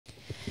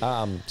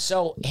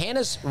So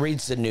Hannah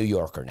reads the New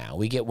Yorker now.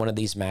 We get one of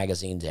these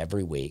magazines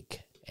every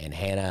week, and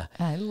Hannah,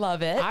 I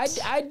love it.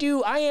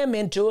 I am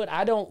into it.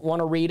 I don't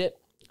want to read it,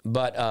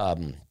 but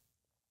I'm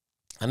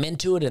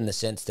into it in the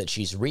sense that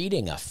she's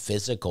reading a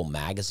physical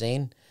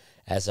magazine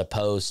as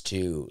opposed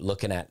to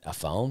looking at a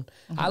phone.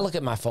 I look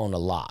at my phone a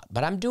lot,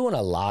 but I'm doing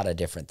a lot of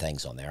different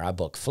things on there. I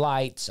book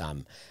flights.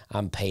 I'm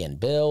paying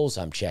bills.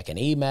 I'm checking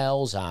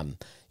emails. I'm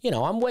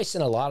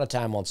wasting a lot of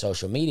time on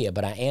social media,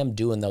 but I am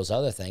doing those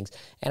other things.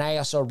 And I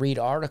also read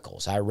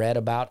articles. I read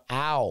about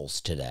owls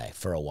today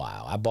for a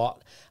while. I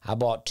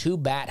bought 2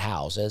 bat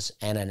houses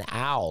and an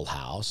owl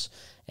house,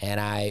 and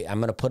I'm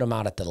going to put them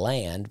out at the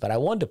land, but I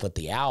wanted to put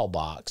the owl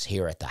box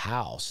here at the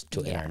house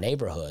in our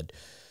neighborhood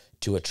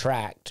to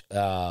attract,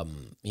 to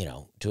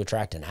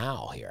attract an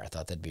owl here. I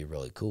thought that'd be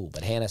really cool.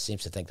 But Hannah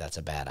seems to think that's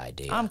a bad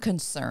idea. I'm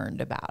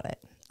concerned about it.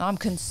 I'm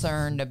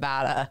concerned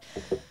about a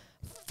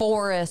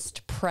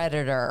forest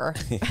predator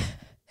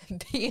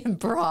being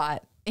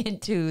brought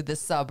into the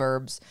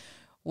suburbs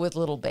with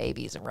little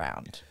babies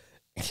around.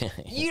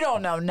 You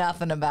don't know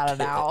nothing about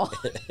an owl.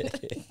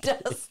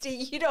 Dusty,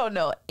 you don't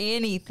know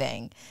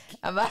anything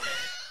about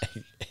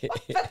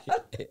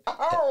an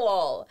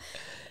owl.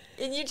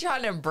 And you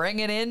trying to bring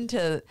it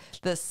into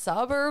the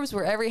suburbs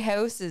where every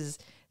house is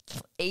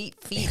 8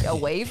 feet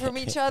away from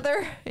each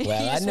other? You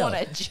just want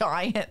a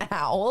giant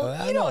owl?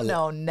 Well, you don't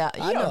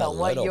know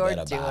what you're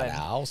doing.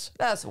 Owls.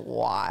 That's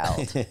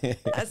wild.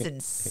 That's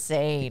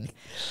insane.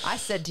 I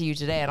said to you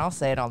today, and I'll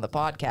say it on the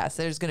podcast,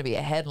 there's going to be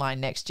a headline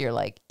next year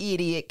like,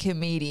 idiot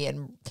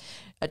comedian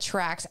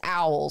attracts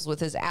owls with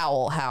his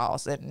owl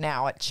house, and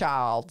now a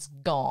child's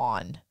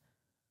gone.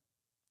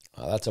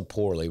 Well, that's a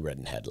poorly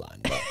written headline.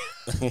 But.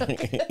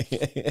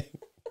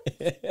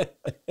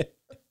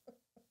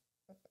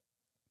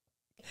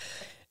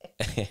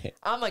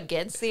 I'm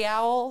against the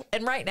owl.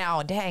 And right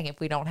now, dang, if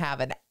we don't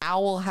have an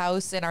owl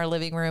house in our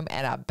living room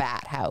and a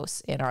bat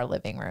house in our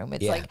living room,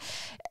 it's like,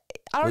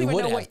 I don't even know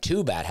what. We would have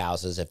 2 bat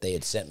houses if they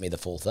had sent me the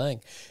full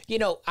thing.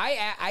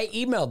 I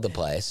emailed the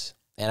place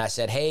and I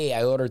said, hey,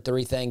 I ordered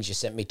 3 things. You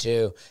sent me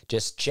 2.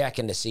 Just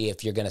checking to see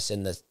if you're going to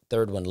send the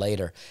 3rd one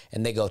later.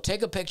 And they go,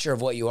 take a picture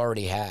of what you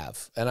already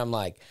have. And I'm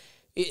like,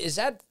 is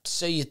that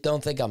so you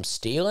don't think I'm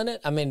stealing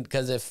it? I mean,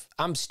 because if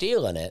I'm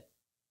stealing it,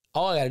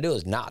 all I got to do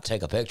is not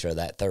take a picture of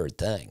that 3rd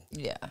thing.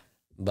 Yeah.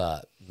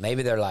 But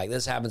maybe they're like,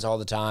 this happens all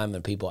the time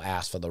and people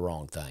ask for the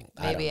wrong thing.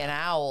 Maybe an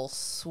owl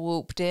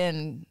swooped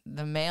in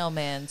the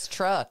mailman's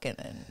truck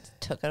and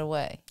took it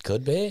away.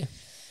 Could be.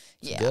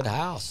 It's a good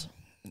house.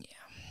 Yeah.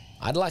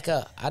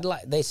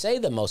 They say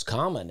the most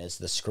common is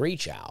the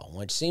screech owl,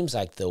 which seems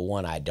like the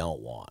one I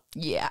don't want.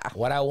 Yeah.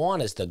 What I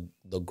want is the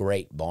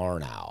great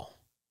barn owl.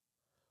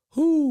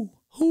 Hoo,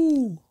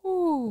 hoo,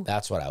 hoo.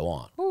 That's what I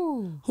want.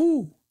 Hoo,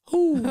 hoo,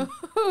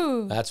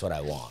 hoo. That's what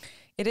I want.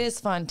 It is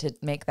fun to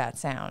make that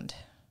sound.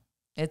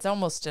 It's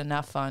almost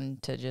enough fun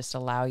to just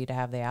allow you to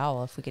have the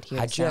owl if we could hear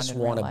the sound. I just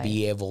want to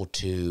be able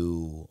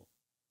to.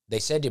 They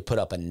said to put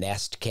up a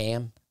Nest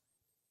cam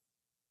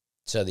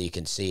so that you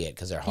can see it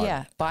because they're hard.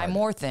 Yeah, buy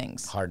more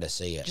things. Hard to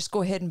see it. Just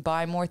go ahead and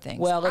buy more things.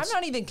 Well, I'm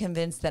not even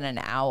convinced that an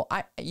owl.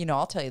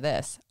 I'll tell you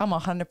this. I'm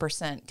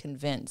 100%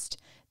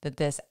 convinced that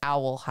this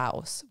owl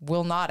house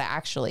will not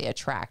actually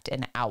attract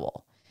an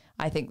owl.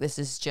 I think this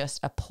is just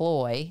a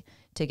ploy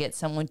to get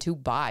someone to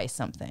buy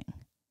something.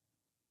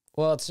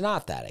 Well, it's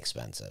not that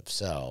expensive,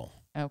 so.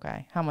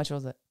 Okay. How much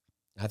was it?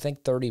 I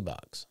think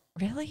 $30.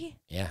 Really?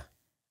 Yeah.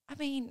 I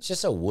mean. It's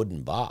just a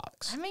wooden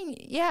box. I mean,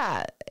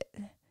 yeah.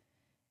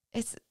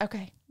 It's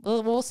okay.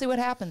 We'll see what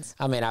happens.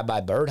 I mean, I buy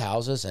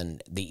birdhouses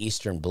and the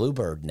eastern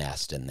bluebird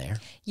nest in there.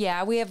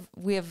 Yeah, we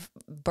have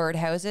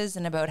birdhouses,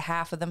 and about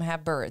half of them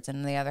have birds,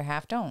 and the other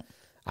half don't.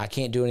 I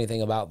can't do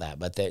anything about that,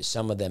 but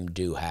some of them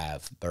do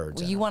have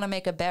birds. You want to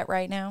make a bet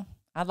right now?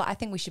 I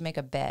think we should make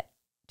a bet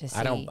to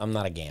see. I'm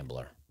not a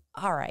gambler.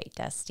 All right,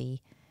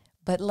 Dusty,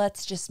 but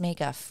let's just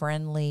make a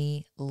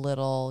friendly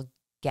little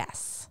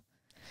guess.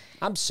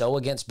 I'm so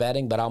against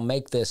betting, but I'll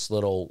make this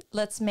little.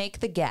 Let's make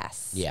the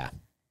guess. Yeah.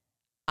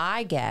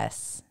 I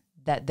guess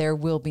that there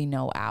will be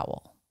no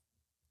owl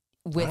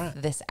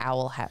with this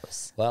owl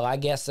house. Well, I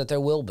guess that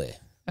there will be.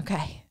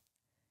 Okay.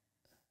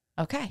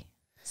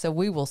 So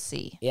we will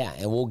see. Yeah,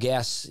 and we'll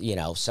guess,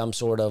 some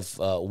sort of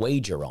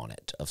wager on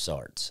it of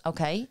sorts.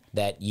 Okay.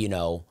 That,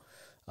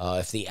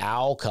 if the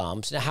owl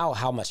comes, now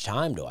how much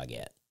time do I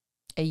get?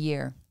 A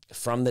year.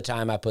 From the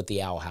time I put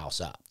the owl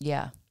house up.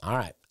 Yeah. All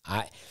right.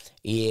 I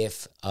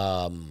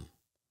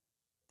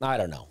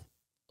don't know.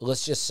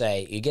 Let's just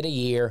say you get a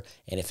year,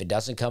 and if it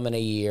doesn't come in a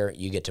year,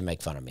 you get to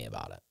make fun of me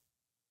about it.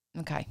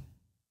 Okay.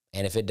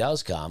 And if it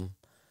does come,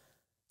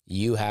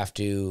 you have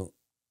to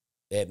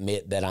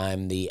admit that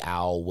I'm the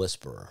owl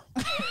whisperer.